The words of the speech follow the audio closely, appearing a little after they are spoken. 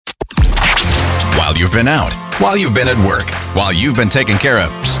While you've been out, while you've been at work, while you've been taking care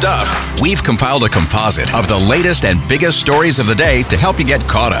of stuff, we've compiled a composite of the latest and biggest stories of the day to help you get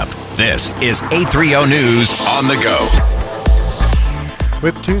caught up. This is 830 News on the Go.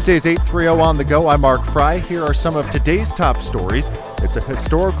 With Tuesday's 830 on the Go, I'm Mark Fry. Here are some of today's top stories. It's a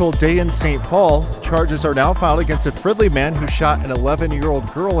historical day in St. Paul. Charges are now filed against a Fridley man who shot an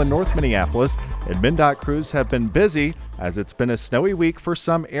 11-year-old girl in North Minneapolis. And MnDOT crews have been busy as it's been a snowy week for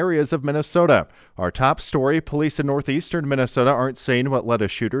some areas of Minnesota. Our top story, police in northeastern Minnesota aren't saying what led a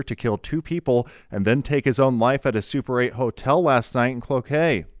shooter to kill 2 people and then take his own life at a Super 8 hotel last night in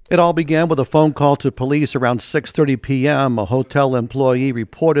Cloquet. It all began with a phone call to police around 6:30 p.m. A hotel employee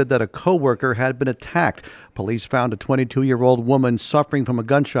reported that a coworker had been attacked. Police found a 22-year-old woman suffering from a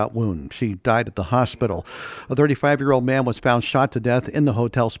gunshot wound. She died at the hospital. A 35-year-old man was found shot to death in the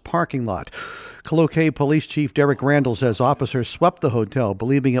hotel's parking lot. Cloquet Police Chief Derek Randall says officers swept the hotel,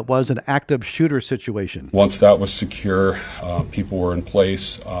 believing it was an active shooter situation. Once that was secure, people were in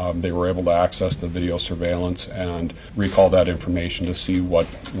place. They were able to access the video surveillance and recall that information to see what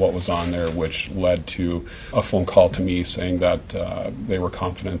was on there, which led to a phone call to me saying that they were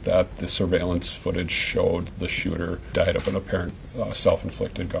confident that the surveillance footage showed the shooter died of an apparent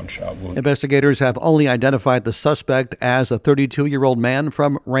self-inflicted gunshot wound. Investigators have only identified the suspect as a 32-year-old man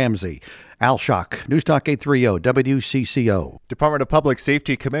from Ramsey. Al Schock, News Talk 830 WCCO. Department of Public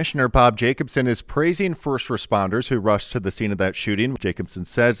Safety Commissioner Bob Jacobson is praising first responders who rushed to the scene of that shooting. Jacobson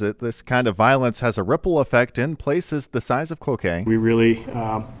says that this kind of violence has a ripple effect in places the size of Cloquet. We really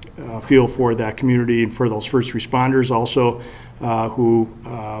feel for that community and for those first responders also who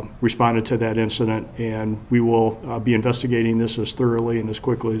responded to that incident, and we will be investigating this as thoroughly and as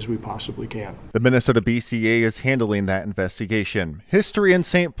quickly as we possibly can. The Minnesota BCA is handling that investigation. History in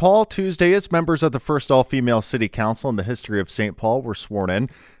St. Paul Tuesday as members of the first all-female city council in the history of St. Paul were sworn in.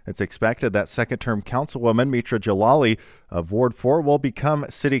 It's expected that second-term councilwoman Mitra Jalali of Ward 4 will become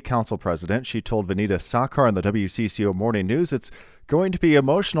city council president. She told Vanita Sakar on the WCCO Morning News it's going to be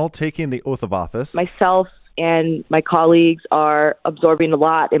emotional taking the oath of office. Myself and my colleagues are absorbing a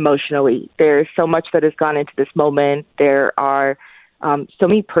lot emotionally. There's so much that has gone into this moment. There are so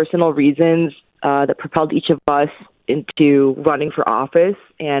many personal reasons that propelled each of us into running for office,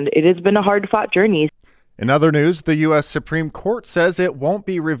 and it has been a hard-fought journey. In other news, the U.S. Supreme Court says it won't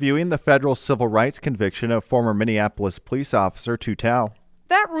be reviewing the federal civil rights conviction of former Minneapolis police officer Tu Tao.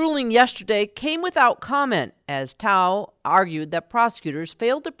 That ruling yesterday came without comment as Tao argued that prosecutors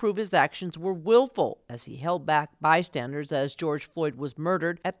failed to prove his actions were willful as he held back bystanders as George Floyd was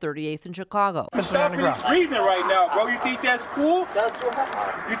murdered at 38th in Chicago. Stop breathing right now, bro. You think that's cool?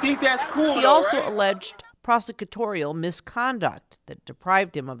 You think that's cool? He also alleged prosecutorial misconduct that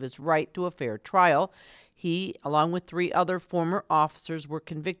deprived him of his right to a fair trial. He, along with 3 other former officers, were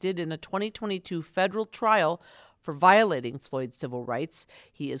convicted in a 2022 federal trial for violating Floyd's civil rights.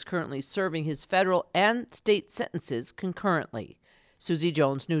 He is currently serving his federal and state sentences concurrently. Susie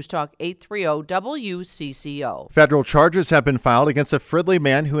Jones, News Talk 830 WCCO. Federal charges have been filed against a Fridley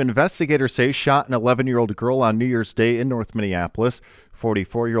man who investigators say shot an 11-year-old girl on New Year's Day in North Minneapolis.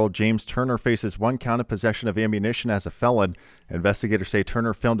 44-year-old James Turner faces 1 count of possession of ammunition as a felon. Investigators say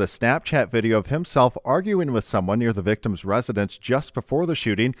Turner filmed a Snapchat video of himself arguing with someone near the victim's residence just before the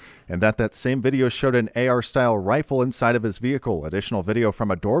shooting, and that same video showed an AR-style rifle inside of his vehicle. Additional video from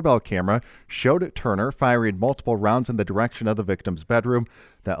a doorbell camera showed Turner firing multiple rounds in the direction of the victim's bedroom.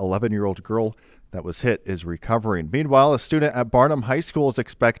 That 11-year-old girl that was hit is recovering. Meanwhile, a student at Barnum High School is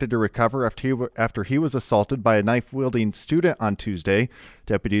expected to recover after he was assaulted by a knife-wielding student on Tuesday.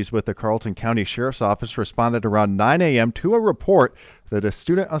 Deputies with the Carlton County Sheriff's Office responded around 9 a.m. to a report that a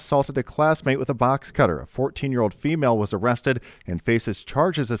student assaulted a classmate with a box cutter. A 14-year-old female was arrested and faces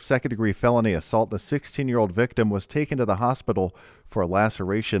charges of second-degree felony assault. The 16-year-old victim was taken to the hospital for a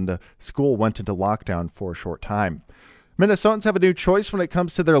laceration. The school went into lockdown for a short time. Minnesotans have a new choice when it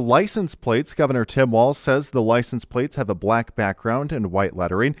comes to their license plates. Governor Tim Walz says the license plates have a black background and white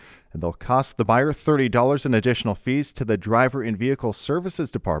lettering, and they'll cost the buyer $30 in additional fees to the Driver and Vehicle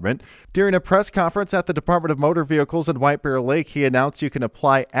Services Department. During a press conference at the Department of Motor Vehicles in White Bear Lake, he announced you can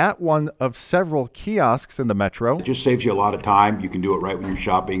apply at one of several kiosks in the metro. It just saves you a lot of time. You can do it right when you're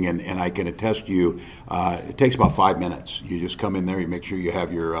shopping, and I can attest to you, it takes about 5 minutes. You just come in there, you make sure you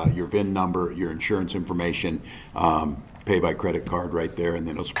have your VIN number, your insurance information, pay by credit card right there, and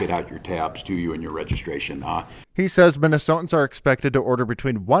then it'll spit out your tabs to you and your registration. He says Minnesotans are expected to order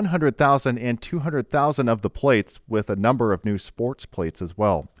between 100,000 and 200,000 of the plates, with a number of new sports plates as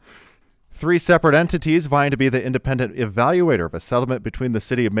well. 3 separate entities vying to be the independent evaluator of a settlement between the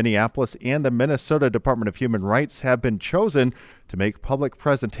city of Minneapolis and the Minnesota Department of Human Rights have been chosen to make public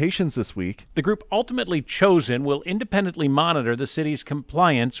presentations this week. The group ultimately chosen will independently monitor the city's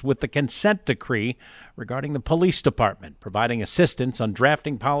compliance with the consent decree regarding the police department, providing assistance on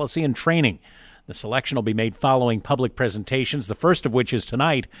drafting policy and training. The selection will be made following public presentations, the first of which is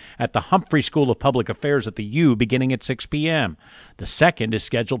tonight at the Humphrey School of Public Affairs at the U, beginning at 6 p.m. The second is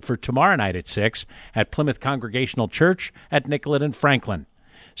scheduled for tomorrow night at 6 at Plymouth Congregational Church at Nicollet and Franklin.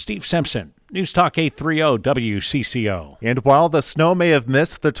 Steve Simpson, News Talk 830 WCCO. And while the snow may have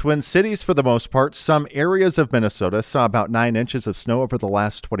missed the Twin Cities for the most part, some areas of Minnesota saw about 9 inches of snow over the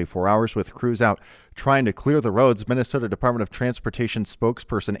last 24 hours with crews out trying to clear the roads. Minnesota Department of Transportation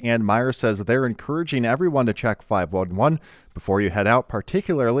spokesperson Ann Meyer says they're encouraging everyone to check 511 before you head out,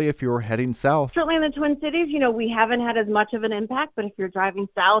 particularly if you're heading south. Certainly in the Twin Cities, we haven't had as much of an impact, but if you're driving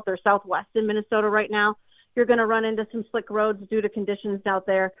south or southwest in Minnesota right now, you're going to run into some slick roads due to conditions out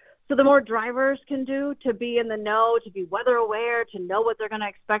there. So the more drivers can do to be in the know, to be weather aware, to know what they're going to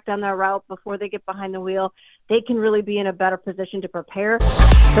expect on their route before they get behind the wheel, they can really be in a better position to prepare.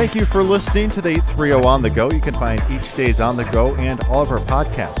 Thank you for listening to the 830 On The Go. You can find each day's On The Go and all of our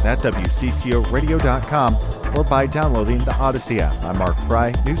podcasts at WCCOradio.com or by downloading the Odyssey app. I'm Mark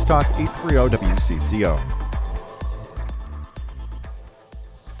Fry, News Talk 830 WCCO.